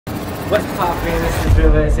What's poppin'? This is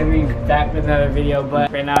Driplets and we back with another video,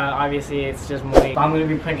 but right now obviously it's just Malik. I'm gonna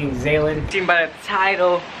be pranking Zaylin. Seen by the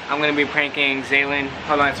title, I'm gonna be pranking Zaylin.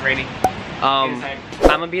 Hold on, it's raining. I'm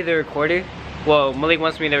gonna be the recorder. Well, Malik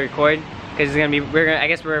wants me to record because he's gonna be. I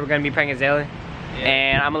guess we're gonna be pranking Zaylin,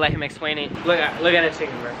 and I'm gonna let him explain it. Look at a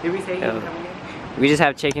chicken, bro. Did we say he was coming in? We just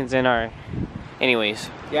have chickens in our. Anyways.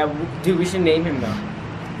 Yeah, dude, we should name him though.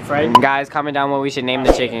 Fred. Guys, comment down what we should name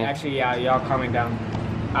the chicken. Actually, yeah, y'all comment down.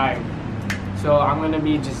 All right. So I'm gonna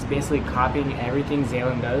be just basically copying everything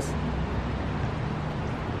Zaylin does.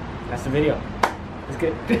 That's the video. It's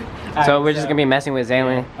good. So we're just gonna be messing with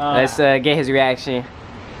Zaylin. Let's get his reaction.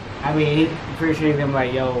 I mean, I'm pretty sure he's gonna be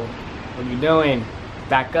like, yo, what are you doing?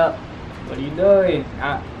 Back up. What are you doing?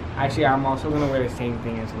 Actually, I'm also gonna wear the same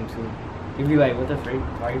thing as him too. He'd be like, what the freak?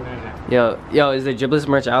 Why are you wearing that? Yo, is the Driplets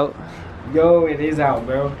merch out? Yo, it is out,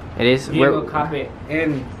 bro. It is? You will cop it.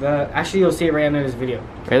 And actually, you'll see it right under this video.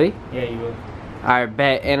 Really? Yeah, you will. Alright,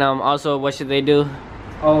 bet. And also, what should they do?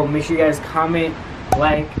 Oh, make sure you guys comment,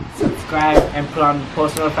 like, subscribe, and put on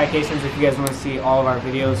post notifications if you guys want to see all of our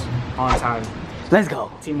videos on time. Let's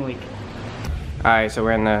go. Team Malik. Alright, so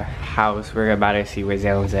we're in the house. We're about to see where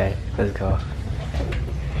Zaylin's at. Let's go.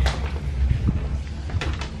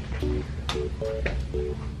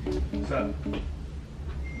 What's up?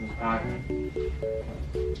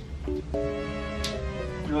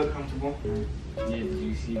 You look comfortable? Yeah, did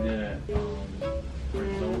you see the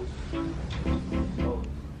results? Oh.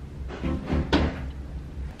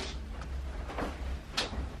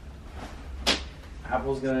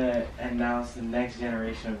 Apple's gonna announce the next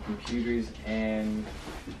generation of computers and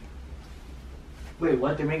Wait,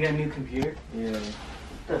 what? They're making a new computer? yeah, What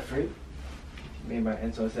the freak? made by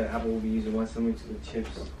Intel. It said Apple will be using one similar to the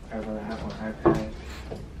chips Apple have on iPad.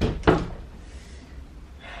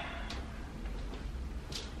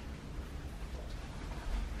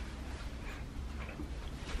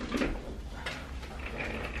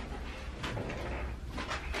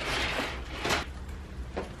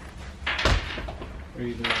 What are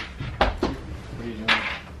you doing? What are you doing?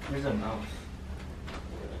 Where's the mouse?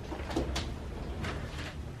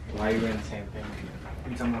 Why are you wearing the same thing? What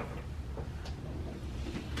are you talking about?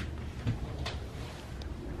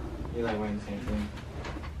 You like wearing the same thing.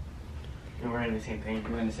 You're wearing the same thing.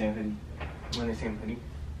 You're wearing the same hoodie. You're wearing the same hoodie?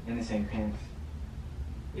 And the same pants.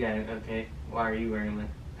 Yeah, okay. Why are you wearing that?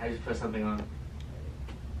 I just put something on.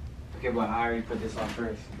 Okay, but I already put this on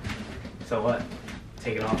first. So what?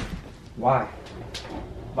 Take it off. Why?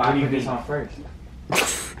 Why do you put this on first?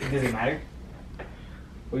 Does it matter?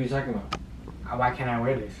 What are you talking about? Why can't I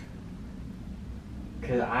wear this?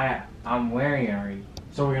 Cause I'm wearing it already.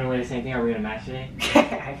 So we're gonna wear the same thing. Are we gonna match today?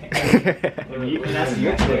 That's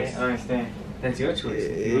your choice. I understand. That's your choice.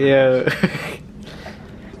 Yeah.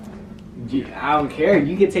 I don't care.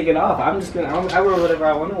 You can take it off. I'm just gonna. I wear whatever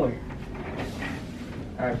I want to wear.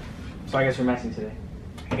 All right. So I guess we're matching today.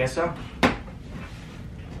 I guess so.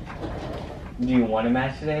 Do you want to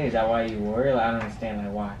match today? Is that why you wore it? Like, I don't understand.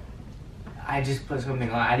 Like why? I just put something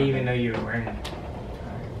on. I didn't even know you were wearing it.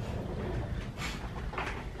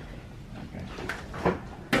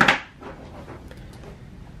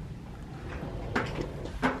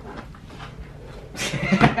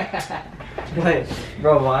 What?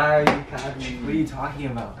 Bro, why are you copying? What are you talking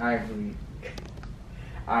about? Alright, Malik.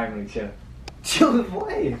 Alright, Malik, chill. Chill with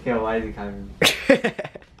what? Okay, why is he copying me?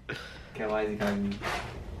 Okay, why is he copying me?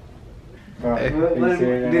 Bro, are you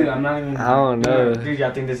serious? Dude, I'm not even. I don't know. Dude,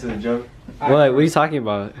 y'all think this is a joke? What are you talking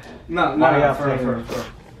about? No, Why no, y'all for playing?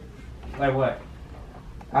 Like what?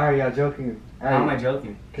 Alright, y'all joking. How am I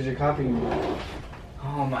joking? Because you're copying me.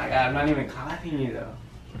 Oh my god, I'm not even copying you though.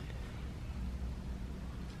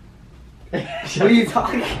 What are you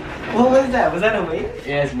talking? What was that? Was that a wave?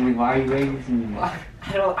 Yes, Malik, why are you waiting for me?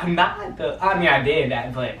 I'm not though. I mean, I did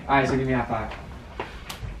that, but. Alright, so give me a high five.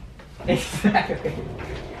 Exactly.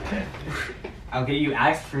 Okay, you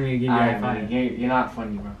asked for me to give you a high Alright, five. you're not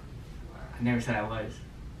funny, bro. I never said I was.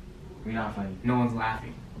 You're not funny. No one's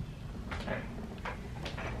laughing.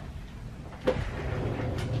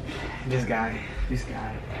 This guy. This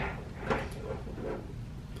guy.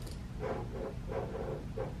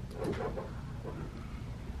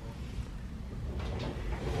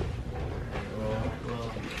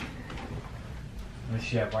 Well,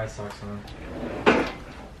 unless you have White Sox on.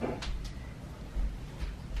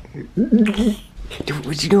 Dude,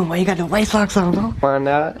 what you doing? Why you got the white socks on, bro? Come on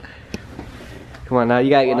now. Come on now. You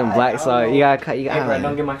gotta get them black socks. You gotta cut. You Hey, bro, gotta.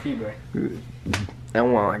 don't get my feet, bro.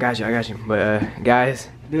 I got you. But guys,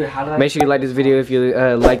 Dude, how did I? make sure you like this video if you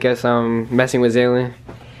like us messing with Zaylin.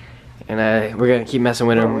 And we're gonna keep messing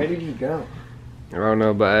with him. Where did he go? I don't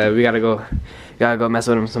know, but we gotta go Gotta go mess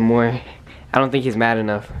with him some more. I don't think he's mad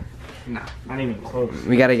enough. Nah, not even close.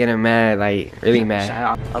 We gotta get him mad, like really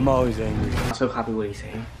mad. I'm always angry. Also copy what he's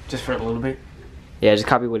saying, just for a little bit. Yeah, just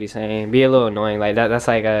copy what he's saying. Be a little annoying, like that's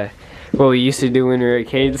like what we used to do when we were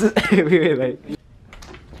kids. We were like,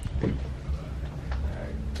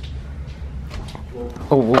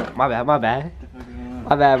 oh, whoa, my bad,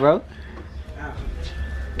 bro.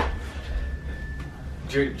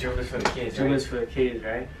 Driplets for the kids. Driplets for the kids,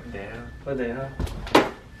 right? Damn. What the hell?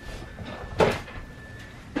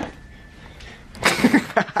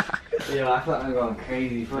 Yo, I feel like I'm going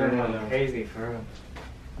crazy for real. Crazy for real.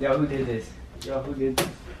 Yo, who did this?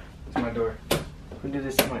 It's my door. Who did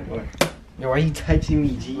this to my door? Yo, why are you touching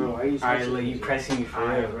me, G? Bro, why are you Alright, look, you pressing me for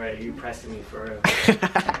real. Right, you pressing me for real.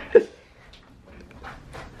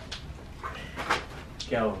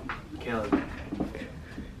 Yo, kill him.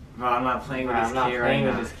 Bro, I'm not playing with this kid right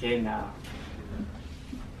now. This kid now.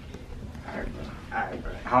 Alright, bro. Alright,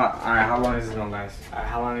 bro. How long is this gonna last? Alright,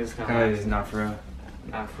 how long is this gonna Cause last? it's not for real.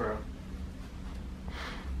 Not for real.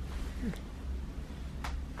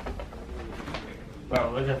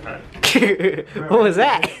 Bro, what the fuck? What was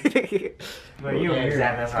that? Bro, you're weird.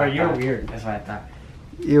 Exactly. Bro, you're weird. That's what I thought.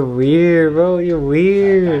 You're weird, bro. You're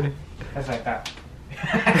weird. That's what I thought.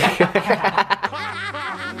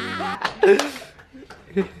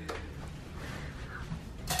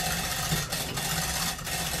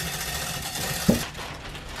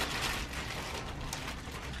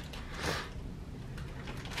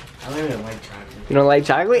 I don't even like chocolate. You don't like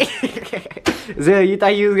chocolate? Zil, you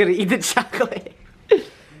thought you was gonna eat the chocolate?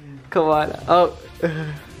 Come on. Oh.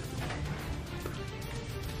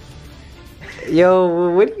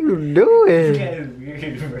 Yo, what are you doing?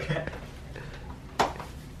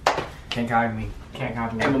 Can't copy me. Can't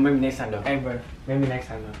copy me. Hey, but maybe next time though. Hey, bro. Maybe next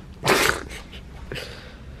time though.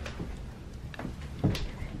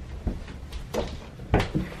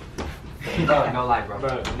 Bro, no lie, bro.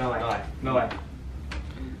 Bro, no lie. No lie.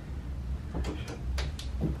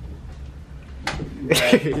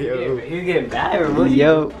 Yo. He's getting bad, bro.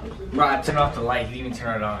 Yo. Bro, I turned off the light. He didn't even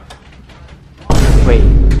turn it on. Wait.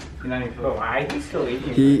 You're not even. Bro, why is he still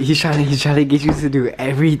eating? He's trying to get you to do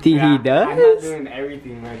everything he does. I'm not doing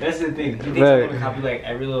everything, man. That's the thing. He thinks I'm gonna copy like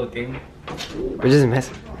every little thing. We're just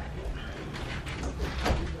messing.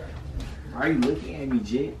 Why are you looking at me,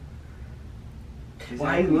 Jit?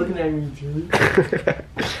 Why are you looking at me, dude? Why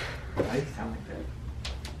do you sound like that?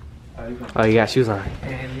 Oh, you got shoes on.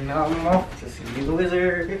 And you know, I'm off to see the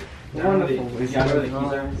wizard. Wonderful. Y'all know the keys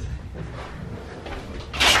are?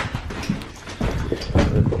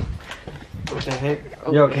 What the heck?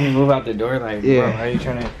 Yo, can you move out the door? Like, Yeah. bro, how are you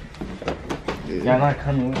trying to? Y'all not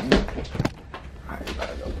coming with me.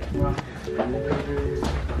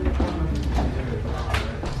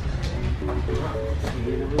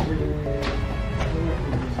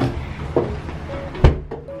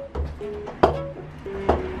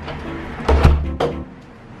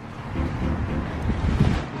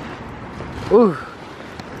 Ooh,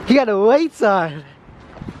 he got the weights on.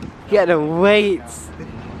 He got the weights.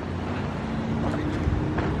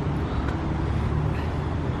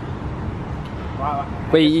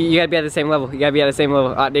 Wait, you gotta be at the same level. You gotta be at the same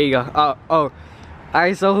level. Oh, there you go. Oh. All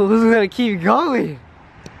right, so who's gonna keep going?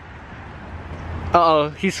 Uh-oh,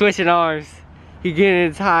 he's switching arms. He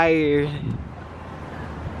getting tired.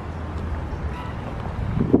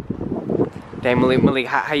 Damn, Malik,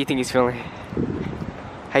 how you think he's feeling?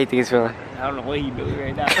 How you think he's feeling? I don't know what he's doing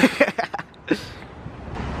right now.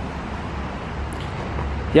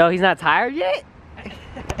 Yo, he's not tired yet?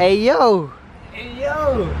 Hey, yo. Hey,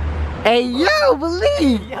 yo. Hey, yo,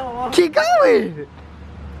 Malik. Yo, Keep going.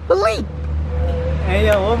 Malik. hey,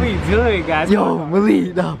 yo, what we doing, guys? Yo,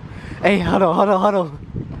 Malik, no. Hey, hold on.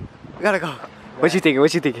 We gotta go. What you thinking?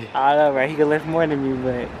 I don't know, bro. He can lift more than me,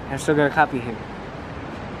 but I'm still gonna copy him.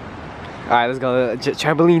 All right, let's go.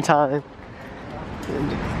 Trampoline time.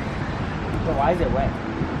 But why is it wet?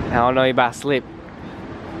 I don't know, you about to slip.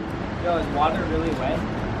 Yo, is water really wet?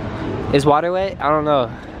 Is water wet? I don't know.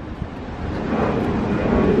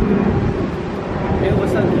 Hey,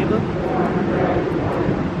 what's up, Caleb?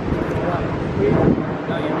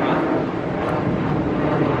 No, you're right.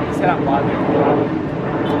 He said I'm bothered.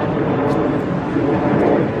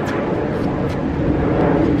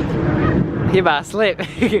 He about to slip.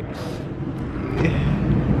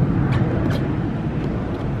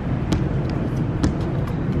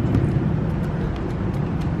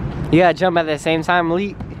 You gotta jump at the same time,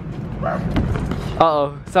 Malik.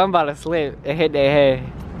 Uh-oh, something about to slip. It hit their head.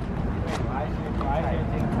 Why is your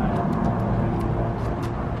thing tight?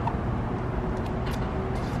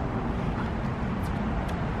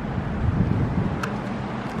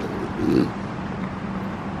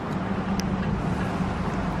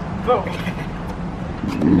 Bro. Nah,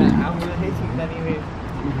 I'm gonna hit you. Not even.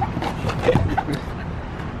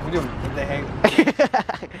 What the heck?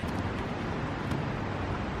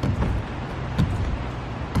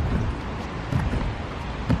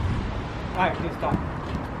 Alright, please stop.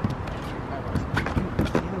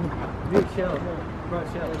 Dude, chill. Bro,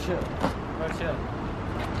 chill. Bro, chill.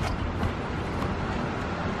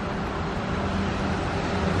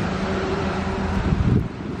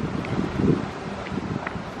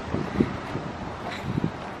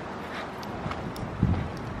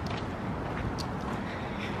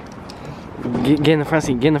 Get in the front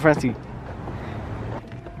seat, get in the front seat.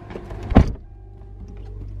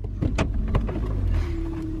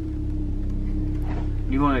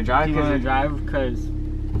 You wanna drive? You wanna drive? Cause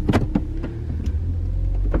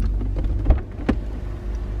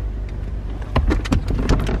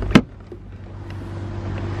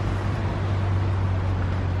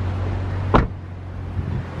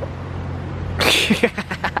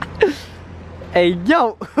Hey,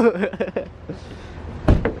 yo! let's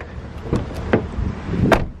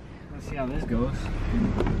see how this goes.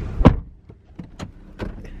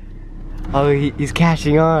 Oh, he's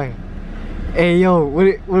catching on. Hey, yo,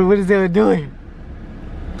 what is they doing?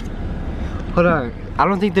 Hold on. I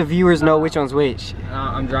don't think the viewers know which one's which.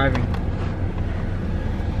 I'm driving.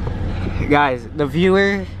 Guys, the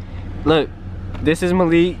viewer, look, this is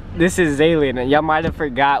Malik, this is Zaylin, and y'all might have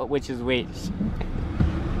forgot which is which.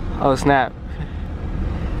 Oh, snap.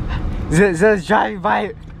 Zaylin's driving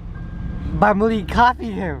by Malik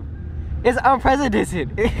copying him. It's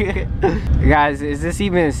unprecedented. Guys, is this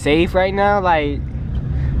even safe right now? Like,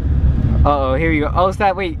 uh oh, here you go. Oh,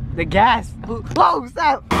 snap, wait, the gas. Oh,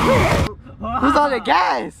 snap. Who's on the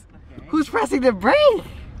gas? Okay. Who's pressing the brake?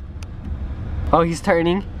 Oh, he's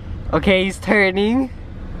turning. Okay, he's turning.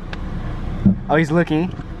 Oh, he's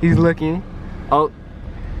looking. He's looking. Oh,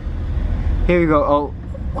 here we go. Oh,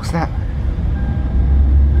 what's that?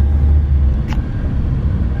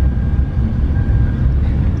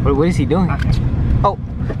 What is he doing? Okay. Oh,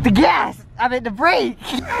 the gas! I meant the brake!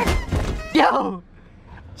 Yo!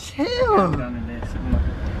 Chill!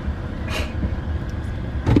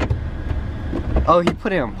 Oh, he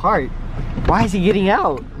put it in park. Why is he getting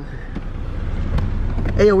out?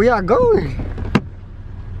 Hey, yo, we are going.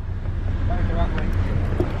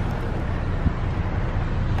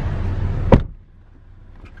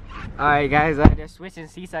 Alright, guys, they're switching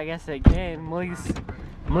seats, I guess, again.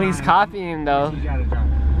 Malik's copying, though.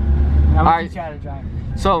 Alright,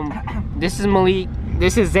 so this is Malik,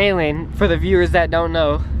 this is Zaylin, for the viewers that don't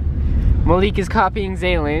know. Malik is copying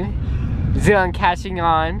Zaylin. Zaylin catching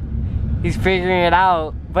on. He's figuring it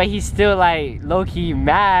out, but he's still like low-key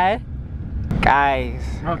mad. Guys.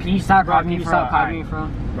 Bro, can you stop copying me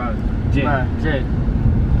from? Bro, Jit.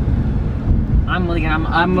 I'm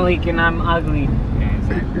Malik and I'm ugly. Yeah,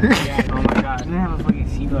 exactly. Yeah, oh my god. I didn't have a fucking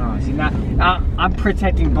seatbelt on. See, now, I'm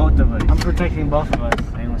protecting both of us.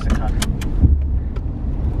 I wants to cut.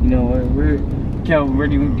 You know what? Kel, where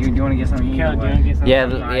do you want to get something? Kel, do you want to get something?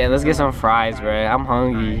 Yeah, let's get some fries, bro. I'm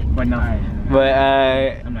hungry. Right, but no. But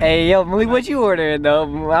hey, yo, Malik, what you ordering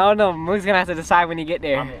though? I don't know. Malik's gonna have to decide when you get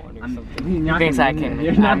there. You're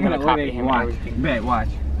not gonna copy him. Watch. Bet. Watch.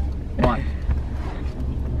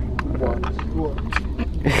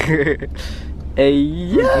 Hey,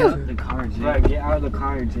 yo. Get out of the car, Jay. Right, get out of the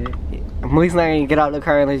car, Jay. Malik's not gonna get out of the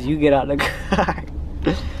car unless you get out of the car.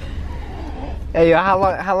 Hey, yo,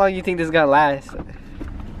 how long you think this is gonna last?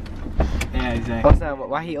 Yeah, exactly. Oh, snap,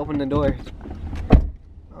 why he opened the door?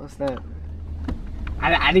 Oh, snap. I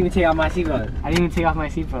didn't even take off my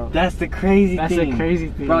seatbelt. That's the crazy thing.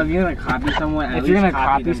 Bro, if you're gonna copy someone, at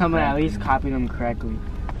least copy them correctly.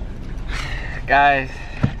 Guys.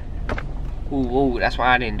 Ooh, that's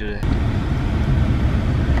why I didn't do that.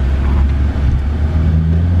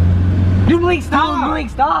 Dude, Malik,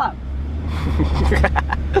 stop!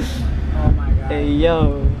 Oh my god. Hey,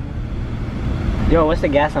 yo. Yo, what's the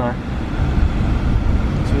gas on?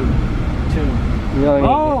 2.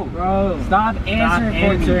 Oh, bro, stop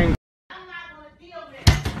answering.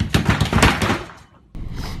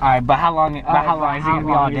 Alright, but how long is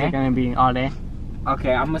it gonna be all day?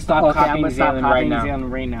 Okay, I'm gonna stop copying Zaylin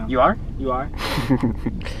right now. You are?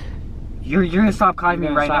 You're gonna stop copying me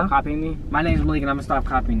right now? Stop copying me? My name's Malik and I'm gonna stop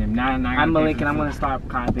copying them. I'm Malik and I'm gonna stop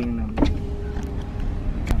copying them.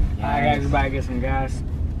 Alright guys, goodbye, get some gas.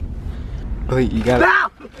 Oh, you got it.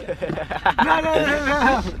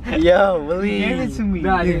 No! Yo, Malik. You gave it to me.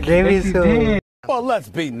 You gave it to me. Well, let's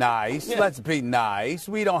be nice. Let's be nice.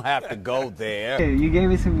 We don't have to go there. You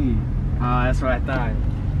gave it to me. That's what I thought.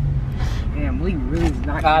 Damn, Malik really is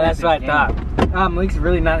not good at it. That's what I thought. Malik's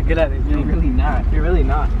really not good at it. You're really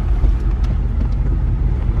not.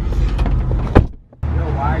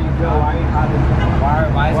 Why are you good? Why are you coughing?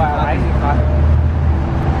 Why is he coughing?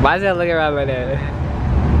 Why is that looking around like that?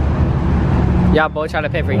 Y'all both trying to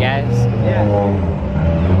pay for gas? Yeah.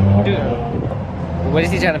 Dude, what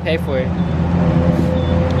is he trying to pay for?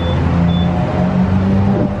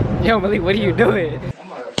 Yo, Malik, what are you doing? What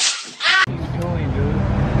are you doing, dude?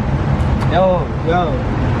 Yo.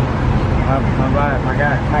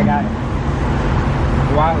 My guy.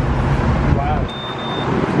 You wild.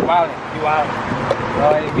 Oh,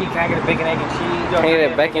 can I get a bacon, egg, and cheese? Can I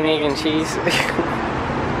get a bacon, egg, and cheese?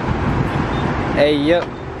 Hey, yo.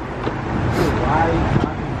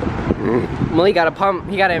 Malik got a pump.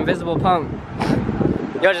 He got an invisible pump.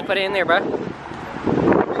 Yo, just put it in there, bro.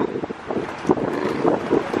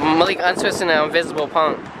 Malik untwisting an invisible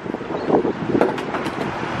pump.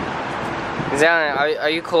 Zion, are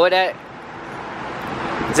you cool with that?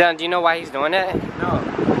 Zion, do you know why he's doing that? No.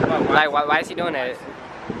 Like, why is he doing that?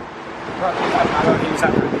 I don't use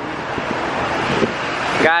that.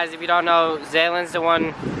 Guys, if you don't know, Zalen's the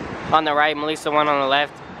one on the right, Malik's the one on the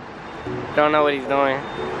left. Don't know what he's doing.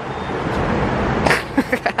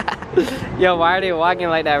 Yo, why are they walking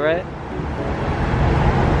like that, bro?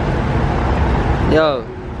 Yo,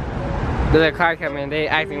 there's a car coming. They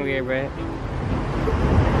acting weird, bro.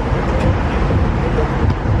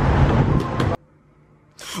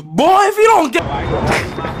 Boy, if you don't get...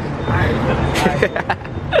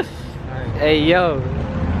 Hey, yo.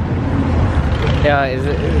 Yo, is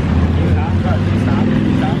it...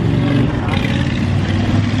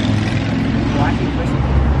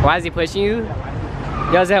 Why is he pushing you?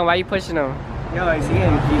 Yo, Zan, why are you pushing him? Yo, is he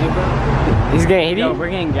getting heated, bro? He's getting heated? Yo, we're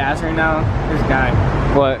getting gas right now. This guy.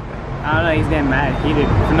 What? I don't know, he's getting mad, heated,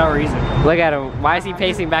 for no reason. Look at him. Why is he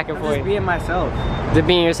pacing back and I'm forth? just being myself. Just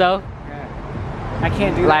being yourself? Yeah. I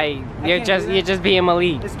can't do like, that. you're just being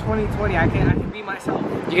Malik. It's 2020, I can be myself.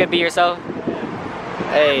 You can be yourself?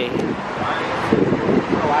 Hey.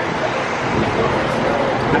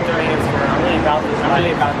 After I'm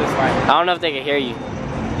really about this life. I don't know if they can hear you.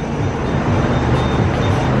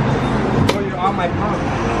 Oh, you're on my pump.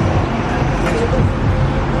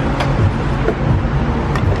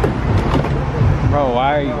 Bro,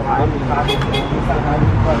 why are you?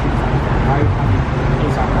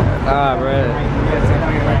 Ah, bro.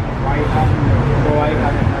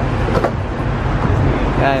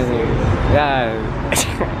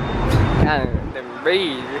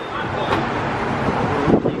 Breathe.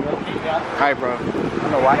 Alright, bro. I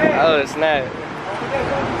don't know why. Oh, snap.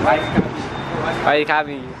 Why you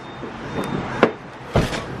copying you?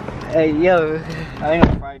 Hey, yo. I think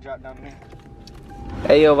I'll probably drop down there.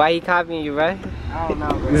 Hey, yo, why he copying you, bro? I don't know,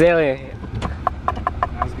 bro. Zalian.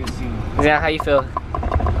 That was a good scene. Zalian, how you feel?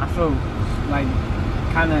 I feel like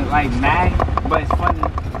kind of like mad, but it's funny.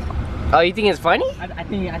 Oh, you think it's funny? I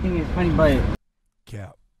think it's funny, but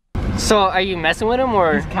Cap. So, are you messing with him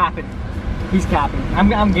or? he's capping. He's capping.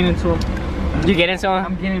 I'm getting to him. You get into him?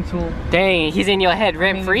 I'm getting to him. Dang, he's in your head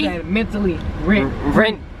rent free? Mentally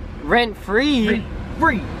Rent free?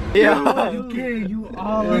 Free. Yeah. You kidding? You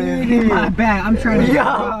all in my bag. I'm trying to.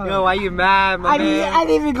 Yo, why you mad, my man? I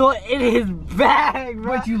didn't even go in his bag,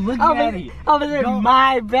 bro. But you looking at it. I was in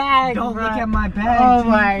my bag. Don't look at my bag. Oh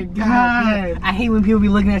my god. I hate when people be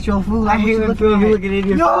looking at your food. I hate when people be looking at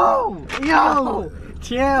your food. Yo,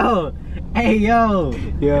 chill. Hey, yo,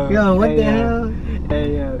 what the hell?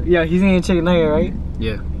 Hey, yo, he's eating chicken nugget, right?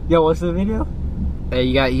 Yeah. Yo, what's the video? Hey,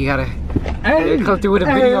 you gotta come through with a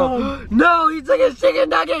video. Yo. No, he took his chicken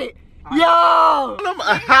nugget. Yo.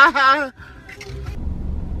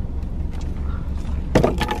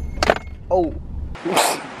 Oh.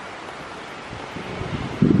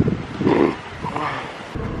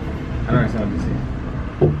 I don't understand what this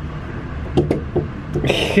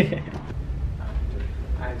is.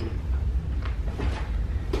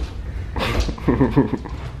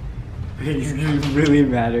 He's getting really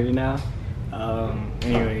mad right now.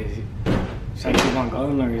 Anyways, should I keep on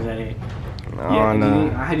going or is that it? Oh, no.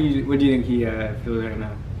 What do you think he feels right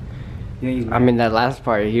now? You think he's I mean, that last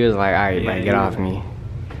part, he was like, alright, Yeah, man, get off me.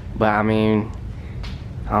 But I mean,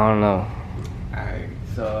 I don't know. Alright,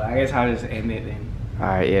 so I guess I'll just end it then.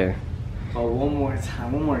 Alright, yeah. Oh, one more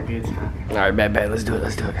time, one more good time. Alright, bet, let's do it.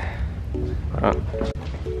 Hold on.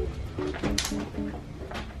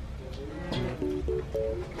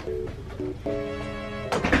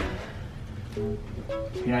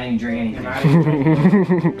 You're not even drinking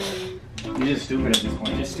anything. You're just stupid at this point.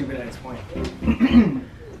 You're just stupid at this point.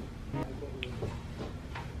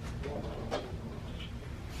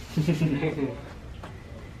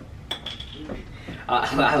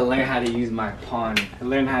 I learned how to use my pawn.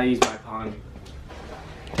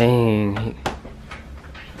 Dang.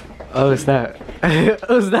 Oh snap.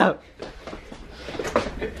 Oh snap.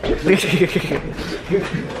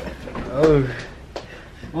 Oh.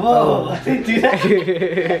 Whoa, I didn't do that.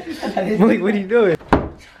 Malik, what are you doing?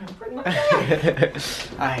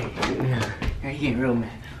 Alright, you're getting real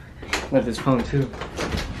mad. Left his phone too.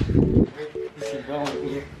 What's he going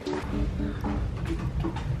here?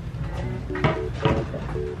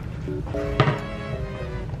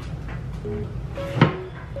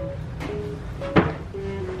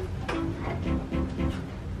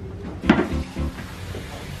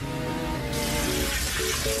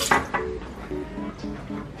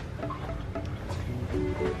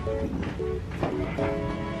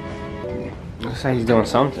 Looks like he's doing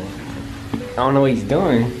something. I don't know what he's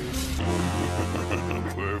doing.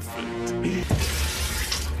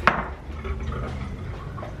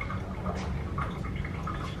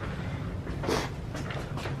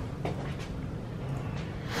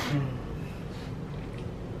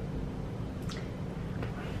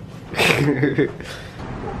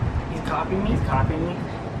 He's copying me, he's copying me.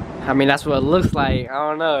 I mean, that's what it looks like. I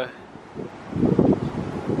don't know.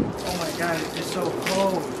 Oh my god, it's just so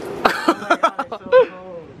cold. Oh my god, it's so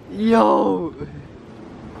cold. Yo.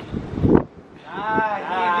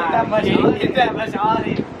 You didn't get that much on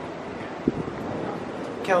it.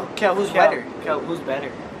 Kel, who's wetter? Kel, who's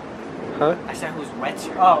better? Huh? I said who's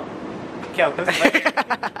wetter? Oh. Kel, who's wetter?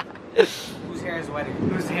 Whose hair is wetter?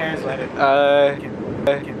 Whose hair is wetter?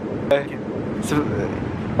 So,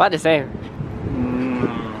 about the same.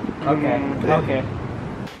 Okay, okay.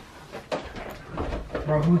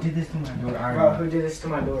 Bro, who did this to my door? Bro, who did this to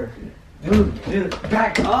my door? Dude,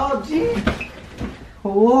 back up, G.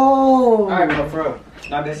 Whoa! Alright, bro, bro.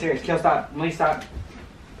 Not this serious. Kel, stop. Please stop.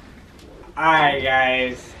 Alright,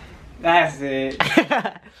 guys. That's it.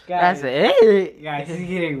 That's it. Guys, he's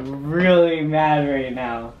getting really mad right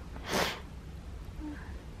now.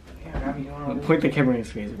 Point the camera in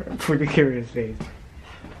his face, bro. Point the camera in his face.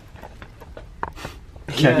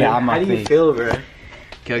 Kel, get out of my face. How do you feel, bro?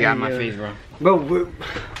 Kel, get out of my face, bro. Bro,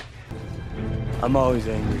 I'm always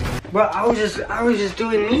angry. bro, I was just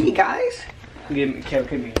doing me, guys. Give me, Kel,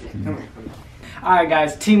 come here. Come here. Alright,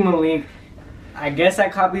 guys, Team Malik. I guess I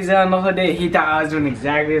copied Zell on the whole day. He thought I was doing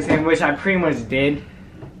exactly the same, which I pretty much did.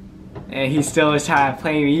 And he still was trying to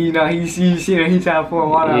play me. You know, he trying to pour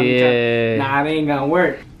water on me. Yeah. Nah, it ain't gonna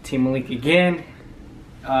work. Team Malik again.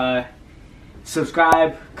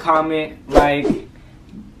 Subscribe, comment, like,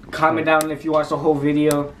 comment down if you watch the whole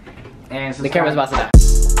video. And The subscribe. camera's about to die.